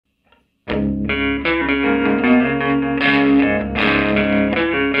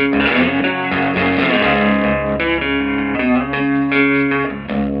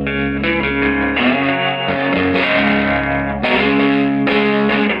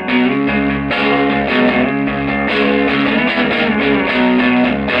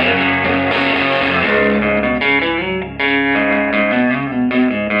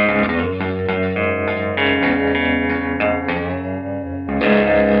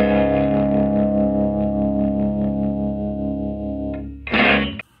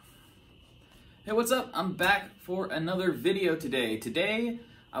I'm back for another video today. Today,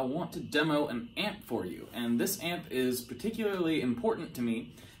 I want to demo an amp for you, and this amp is particularly important to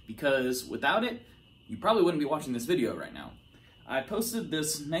me because without it, you probably wouldn't be watching this video right now. I posted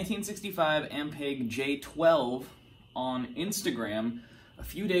this 1965 Ampeg J-12 on Instagram a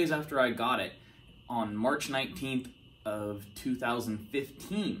few days after I got it on March 19th of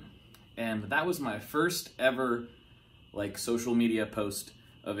 2015, and that was my first ever social media post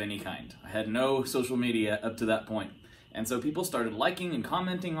of any kind. I had no social media up to that point. And so people started liking and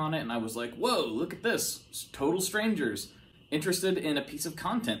commenting on it, and I was like, whoa, look at this. It's total strangers interested in a piece of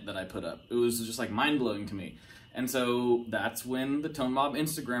content that I put up. It was just mind-blowing to me. And so that's when the Tone Mob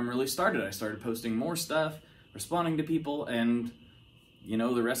Instagram really started. I started posting more stuff, responding to people, and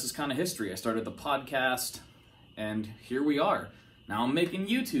the rest is kind of history. I started the podcast, and here we are. Now I'm making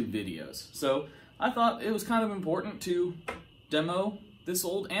YouTube videos. So I thought it was kind of important to demo this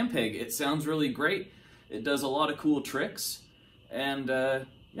old Ampeg. It sounds really great. It does a lot of cool tricks, and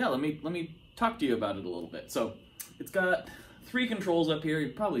yeah, let me talk to you about it a little bit. So it's got three controls up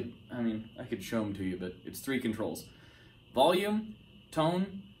here. I could show them to you, but it's three controls: volume,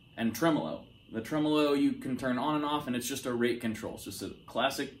 tone, and tremolo. The tremolo you can turn on and off, and it's just a rate control. It's just a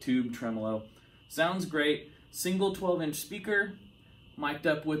classic tube tremolo. Sounds great. Single 12-inch speaker, mic'd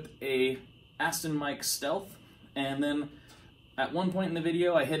up with a Aston mic Stealth, and then at one point in the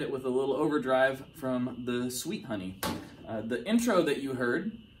video, I hit it with a little overdrive from the Sweet Honey. The intro that you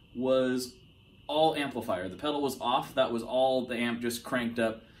heard was all amplifier. The pedal was off. That was all the amp just cranked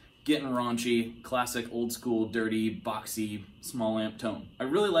up, getting raunchy, classic, old school, dirty, boxy, small amp tone. I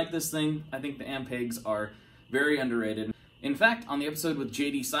really like this thing. I think the Ampegs are very underrated. In fact, on the episode with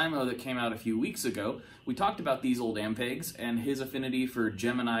JD Simo that came out a few weeks ago, we talked about these old Ampegs and his affinity for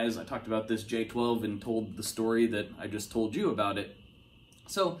Geminis. I talked about this J-12 and told the story that I just told you about it.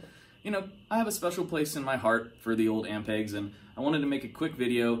 So, I have a special place in my heart for the old Ampegs, and I wanted to make a quick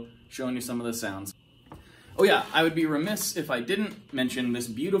video showing you some of the sounds. Oh yeah, I would be remiss if I didn't mention this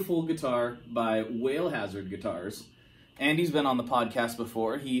beautiful guitar by Whale Hazard Guitars. Andy's been on the podcast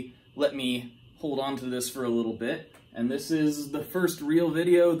before. He let me hold on to this for a little bit. And this is the first real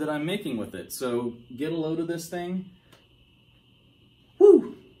video that I'm making with it, so get a load of this thing.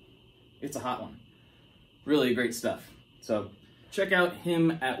 Woo! It's a hot one. Really great stuff. So check out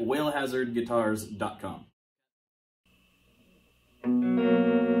him at whalehazardguitars.com.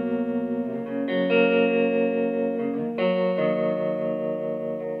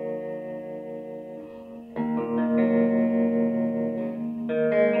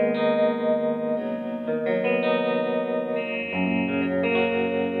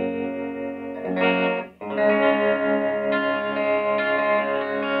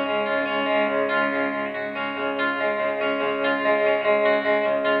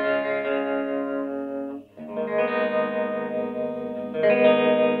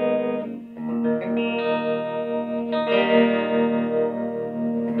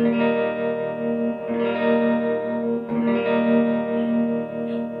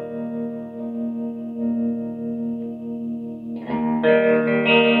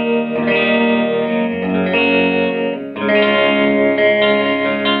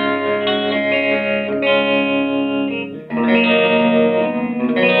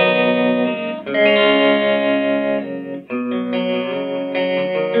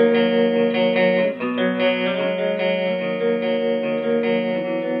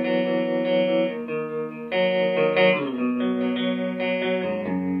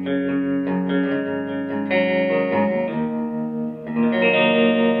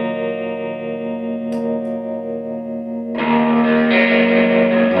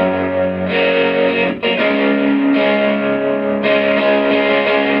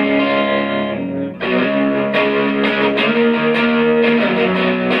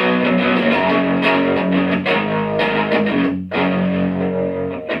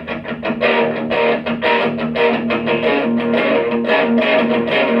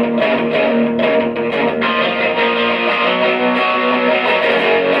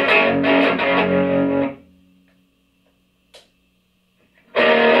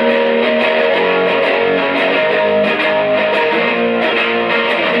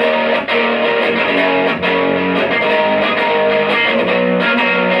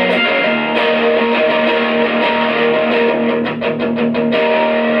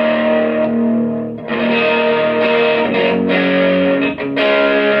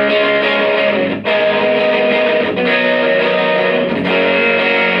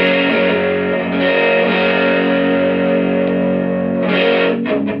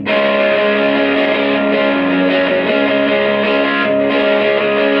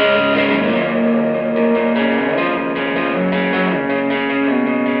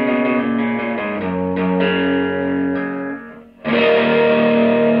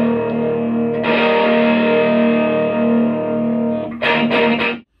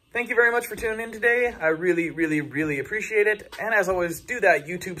 much for tuning in today. I really appreciate it. And as always, do that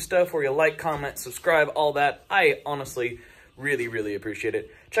YouTube stuff where you like, comment, subscribe, all that. I honestly really appreciate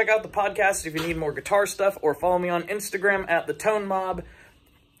it. Check out the podcast if you need more guitar stuff, or follow me on Instagram at The Tone Mob.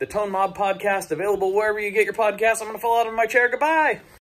 The Tone Mob podcast, available wherever you get your podcasts. I'm going to fall out of my chair. Goodbye!